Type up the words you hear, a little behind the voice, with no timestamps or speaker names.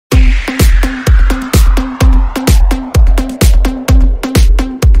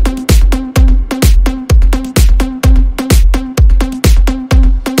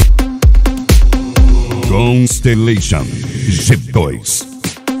Constellation G2.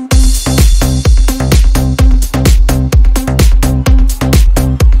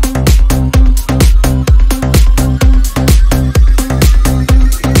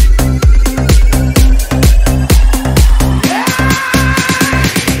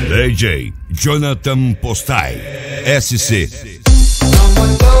 DJ Jonathan Postaí, SC.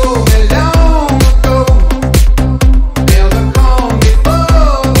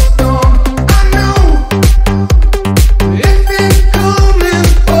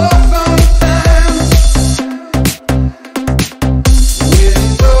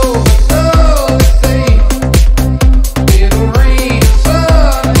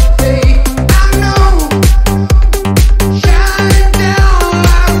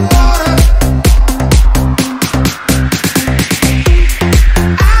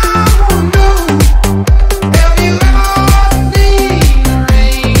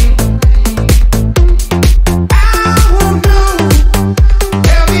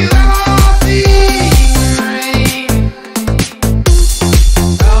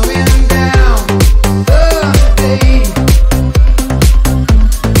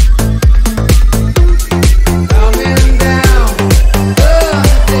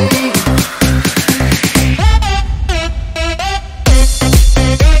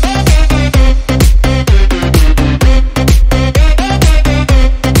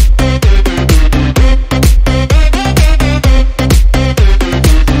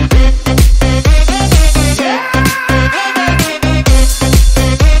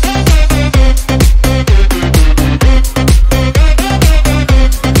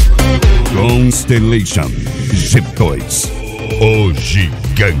 Constellation G2, o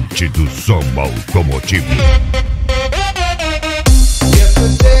gigante do som automotivo.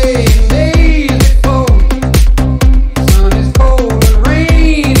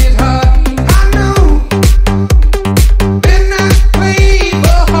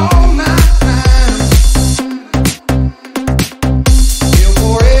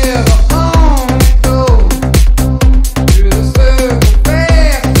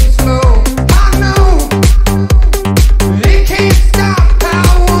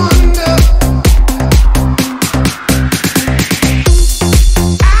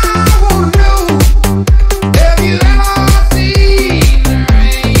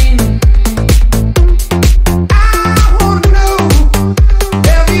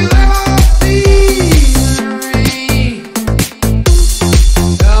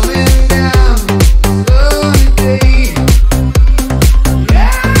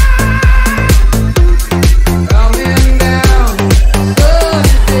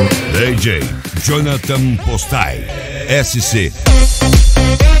 DJ Jonathan Postaí, SC.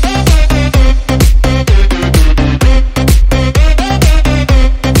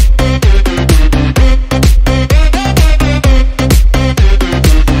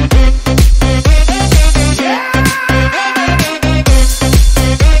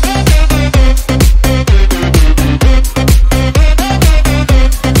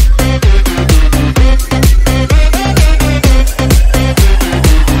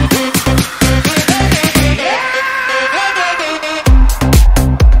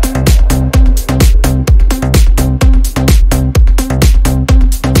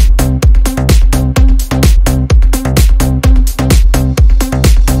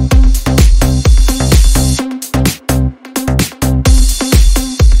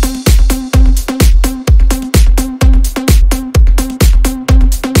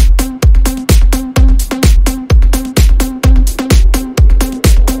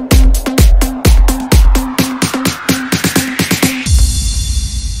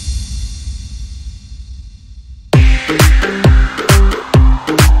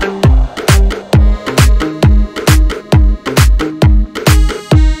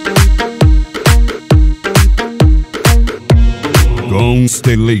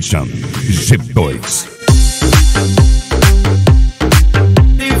 Constellation G2.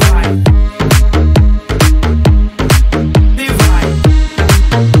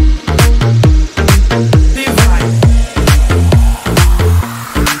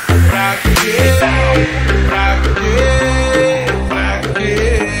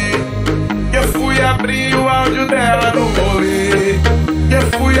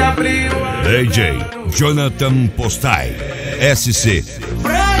 DJ Jonathan Postaí, SC.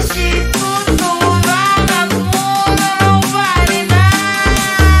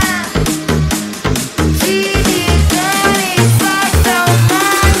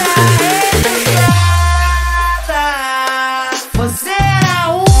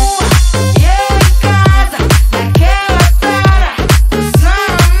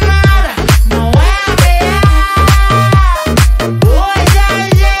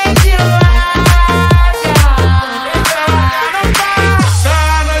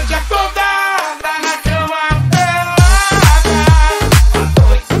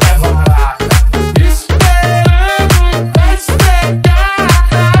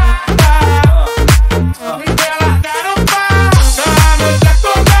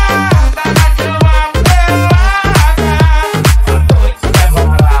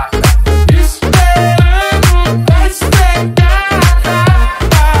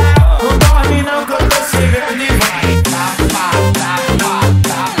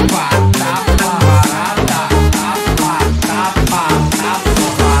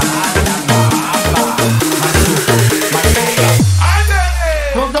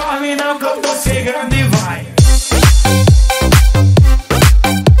 dorme não que eu tô chegando e vai.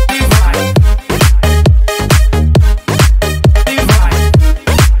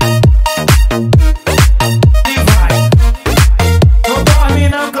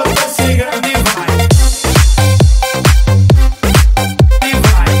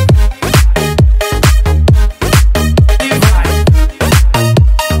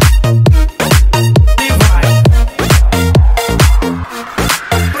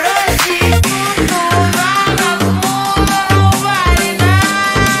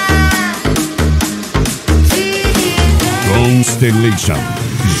 Constellation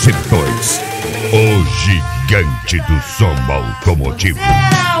G2, o gigante do som automotivo.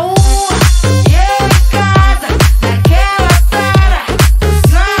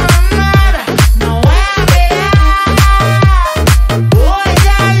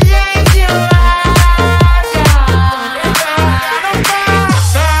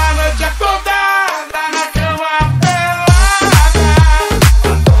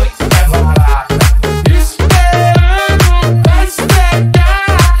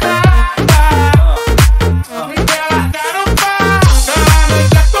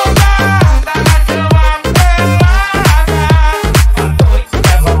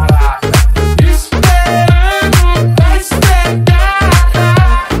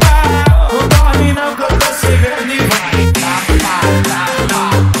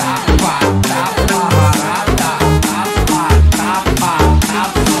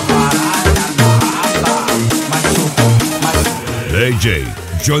 DJ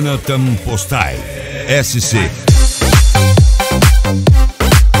Jonathan Postaí, SC.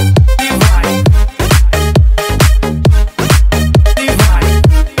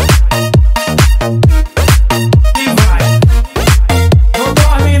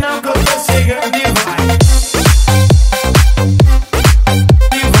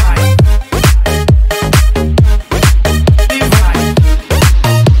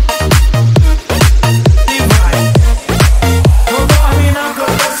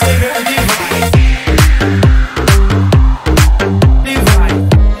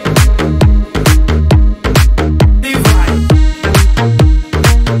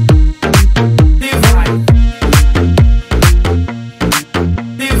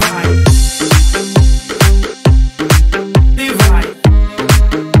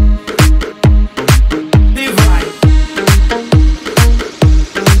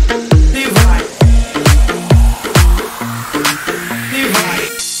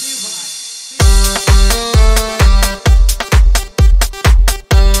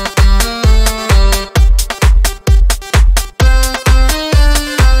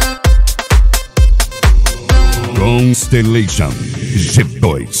 Constellation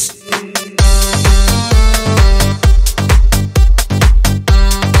G2.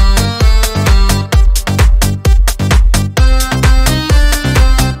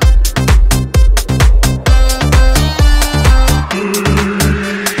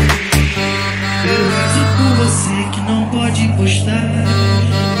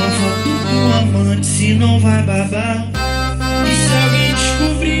 Se não vai babar. E se alguém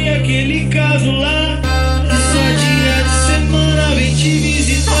descobrir aquele caso lá, que só dia de semana vem te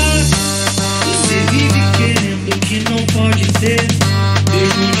visitar. Você vive querendo o que não pode ter.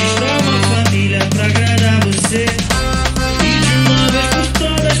 Deus não destrói uma família pra agradar você. E de uma vez por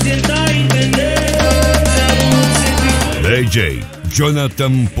todas tentar entender. DJ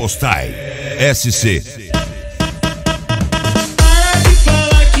Jonathan Postaí, SC.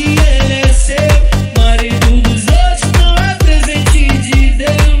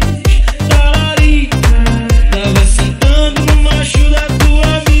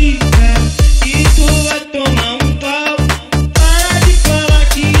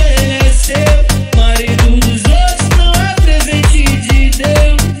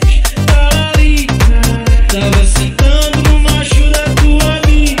 Tava sentando no macho da tua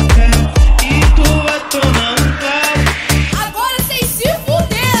amiga e tu vai tomar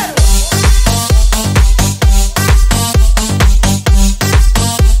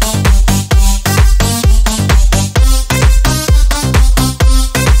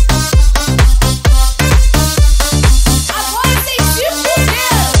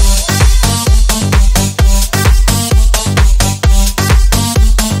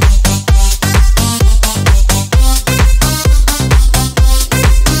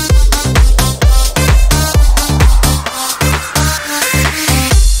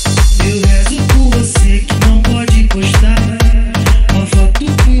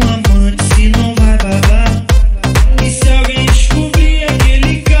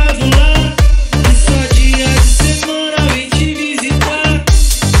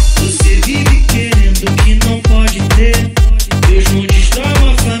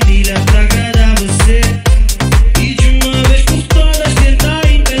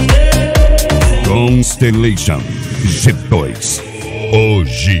Constellation G2, o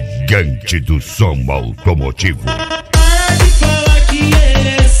gigante do som automotivo. Para de falar que ele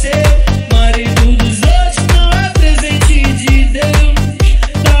é seu, marido dos outros, não é presente de Deus.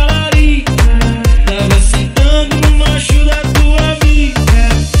 Talarica, tava sentando no macho da tua amiga,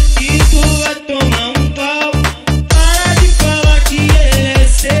 e tu vai tomar um pau. Para de falar que ele é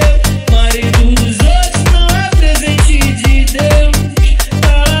seu, marido dos outros, não é presente de Deus.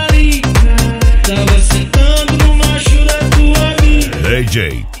 Talarica, tava sentando no macho da tua amiga.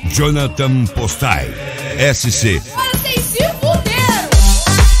 DJ Jonathan Postaí, SC. Vocês se fuderam!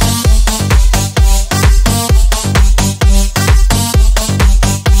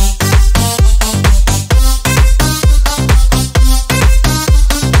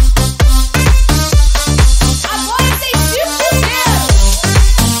 Agora vocês se fuderam! Agora vocês se fuderam!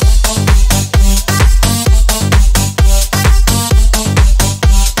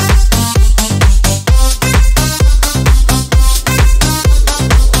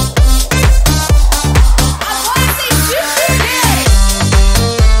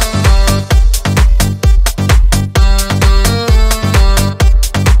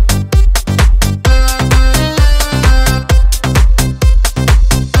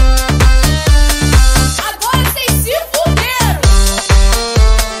 Agora vocês se fuderam!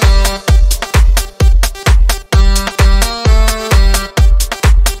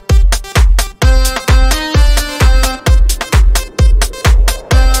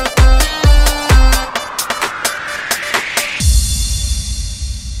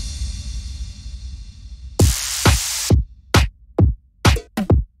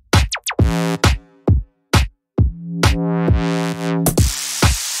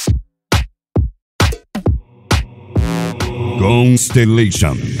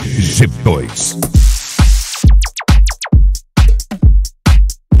 Constellation G2.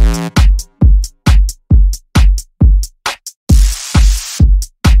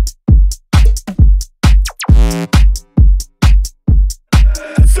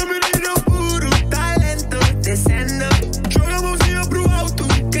 Essa menina é o puro talento, descendo. Joga a mãozinha pro alto,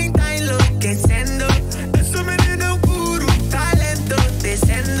 quem tá enlouquecendo. Essa menina é o puro talento,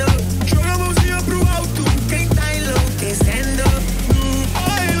 descendo. Joga a mãozinha pro alto, quem tá enlouquecendo. No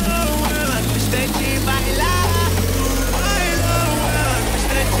bailão ela gosta de bailar. No bailão ela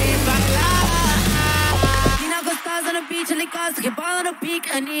gosta de bailar. Mina gostosa no beat, ele gosta, rebola no pique,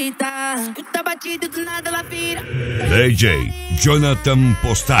 Anitta. Escuta a batida e do nada ela vira. DJ Jonathan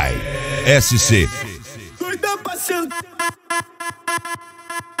Postaí, SC. Doida pra sentar.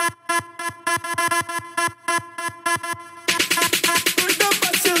 Doida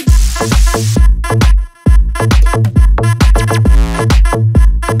pra sentar.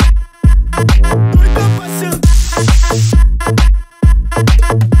 Doida pra sentar.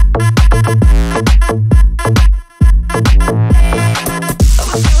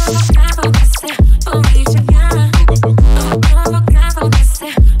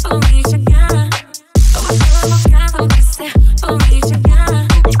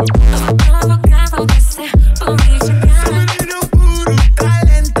 Essa menina é o puro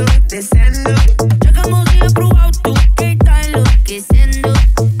talento, descendo. Joga a mãozinha pro alto, quem tá enlouquecendo.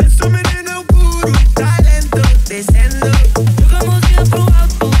 Essa menina é o puro talento, descendo. Joga a mãozinha pro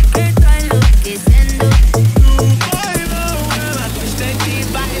alto, quem tá enlouquecendo. No bailão ela gosta de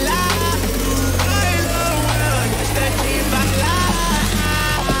bailar. No bailão ela gosta de bailar.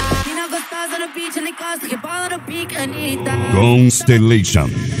 Mina gostosa no beat, ele gosta, rebola no pique, Anitta. Constellation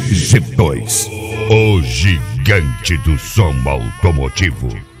G2, o gigante do som automotivo.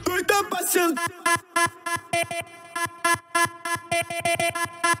 Doida pra sentar.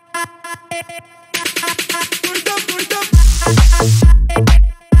 Doida, doida. Doida, doida.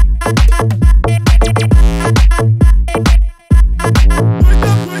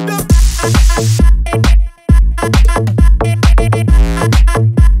 Doida, doida.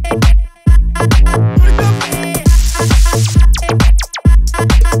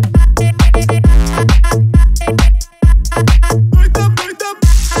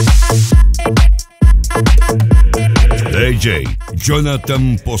 DJ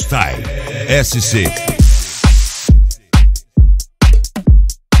Jonathan Postaí, SC.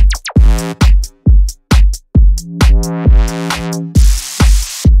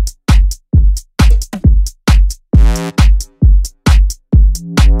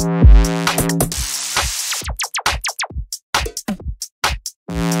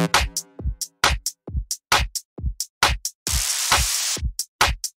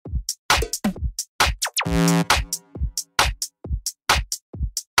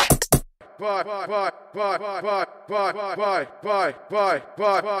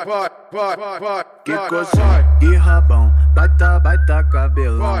 vai, Que coxinha, que rabão, baita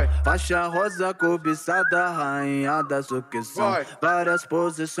cabelão. Faixa rosa cobiçada, rainha da sucção. Várias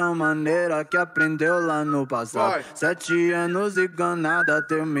posições maneiras que aprendeu lá no passado. 7 anos e ganada,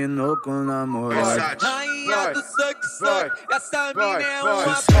 terminou com namorado. Rainha do sucção, essa mina é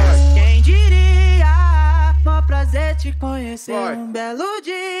uma Quem diria, mó prazer te conhecer. Um belo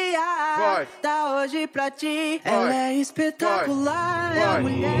dia, tá hoje pra ti. Ela é espetacular, é a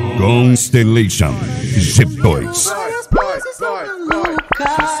mulher. Constellation G2. Várias poses são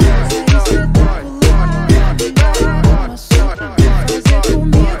malucas. É espetacular, é a mulher. Uma só pra fazer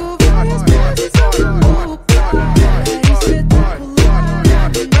comigo. Várias poses são malucas. É espetacular, é a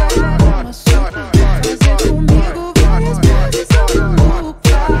mulher. Uma só pra fazer comigo. Várias poses são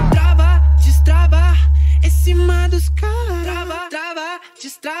malucas. Trava, destrava, em cima dos caras. Trava,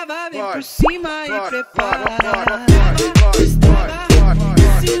 destrava, vem por cima e prepara. Trava, destrava, em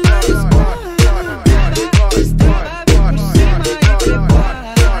cima dos caras.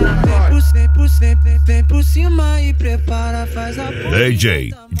 Vem por cima e prepara, faz a porra.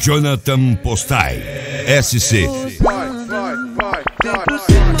 DJ Jonathan Postaí, SC. Vem por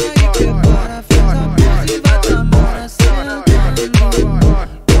cima e prepara, faz a porra e vai tomar sentando.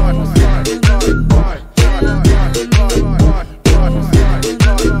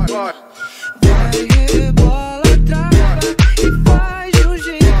 Vai rebola, trava e faz de um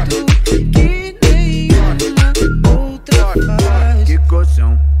jeito que nenhuma outra faz. Que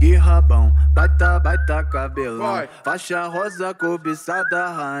colchão, que rabão, baita cabelão. Faixa rosa cobiçada,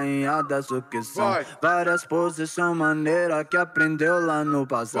 rainha da sucção. Várias posições maneiras que aprendeu lá no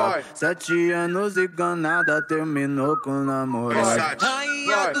passado. 7 anos e ganada, terminou com namorado.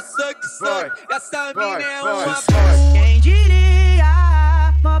 rainha do sucção, essa mina é uma Quem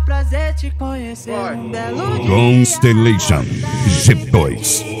diria, mó prazer te conhecer. Um belo dia, Constellation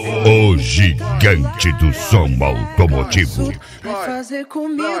G2, o gigante do som automotivo. vai fazer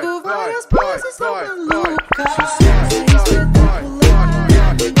comigo várias poses são malucas. É espetacular, é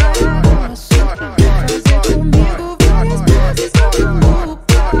a mulher. Uma só pra fazer comigo várias poses são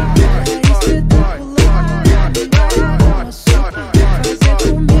malucas. É espetacular, é a mulher. Uma só pra fazer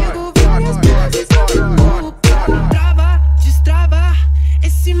comigo várias poses são malucas. Trava, destrava, em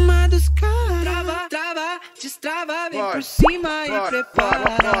cima dos caras. Trava, destrava, vem por cima e prepara.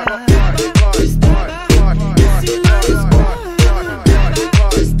 Trava, destrava, em cima dos caras.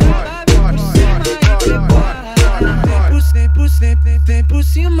 Vem por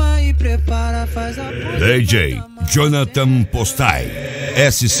cima e prepara, faz a porra. DJ Jonathan Postaí,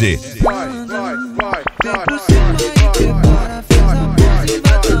 SC. Vem por cima e prepara, faz a porra e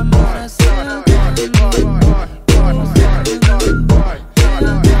vai tomar sentando.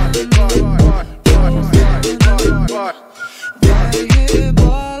 Vai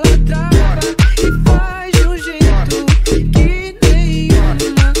rebola, trava e faz de um jeito que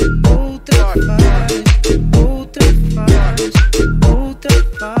nenhuma outra faz.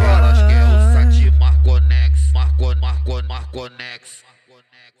 Elas querem o site Marconex.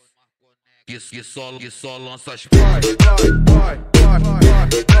 Que só lança as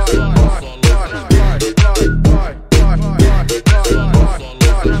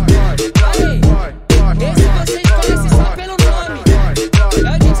Esse vocês conhecem só pelo nome. É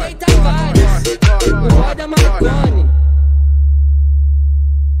o DJ Tavares, o Roda Marconi.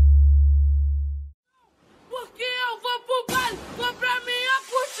 Porque eu vou pro baile comprar minha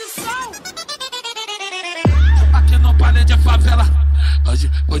curtição. Aqui no baile de favela,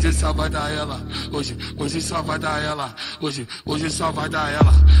 hoje só vai dar ela. Hoje só vai dar ela. Hoje só vai dar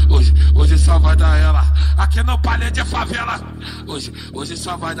ela. Hoje só vai dar ela. Aqui no baile de favela, hoje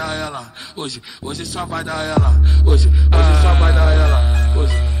só vai dar ela. Hoje só vai dar ela. Hoje só vai dar ela.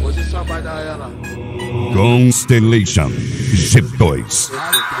 Hoje só vai dar ela. Constellation G2.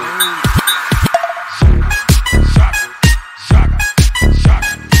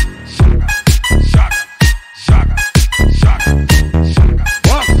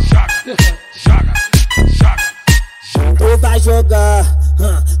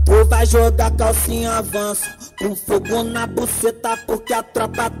 Tu vai jogar calcinha avanço, com fogo na buceta porque a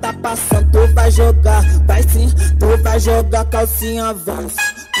tropa tá passando. Tu vai jogar, vai sim, tu vai jogar calcinha avanço,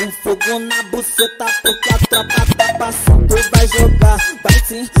 com fogo na buceta porque a tropa tá passando. Tu vai jogar, vai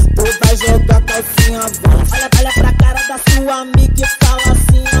sim, tu vai jogar calcinha avanço. Olha pra cara da sua amiga e fala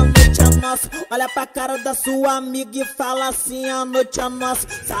assim, a noite é nossa. Olha pra cara da sua amiga e fala assim, a noite é nossa.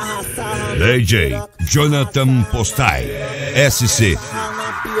 Sarra, sarra, DJ Jonathan Postaí, SC. sarra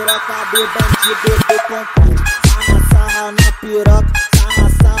na piroca do bandido do CONTATO. Sarra, sarra na piroca, sarra,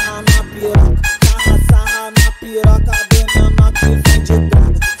 sarra na piroca. Sarra, sarra na piroca do menor que vem de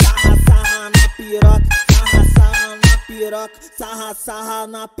droga. Sarra, piroca, sarra, sarra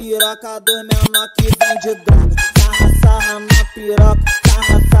na piroca dos menor que vende droga. Sarra, sarra na piroca,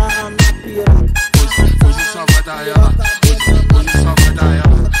 sarra, sarra na piroca. Hoje só vai dar ela, hoje só vai dar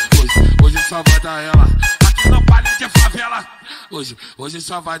ela, hoje só vai dar ela. Aqui no palha de favela, hoje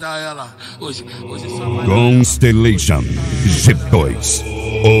só vai dar ela, hoje só vai dar ela. Constellation G2,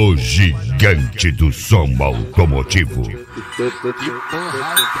 o gigante do som automotivo. E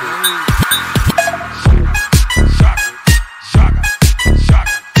porra tem.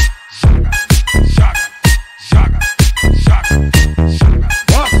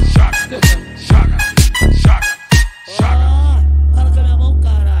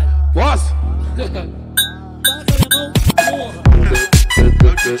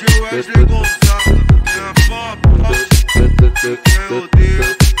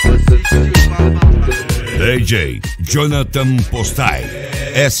 DJ Jonathan Postaí,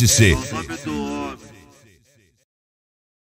 SC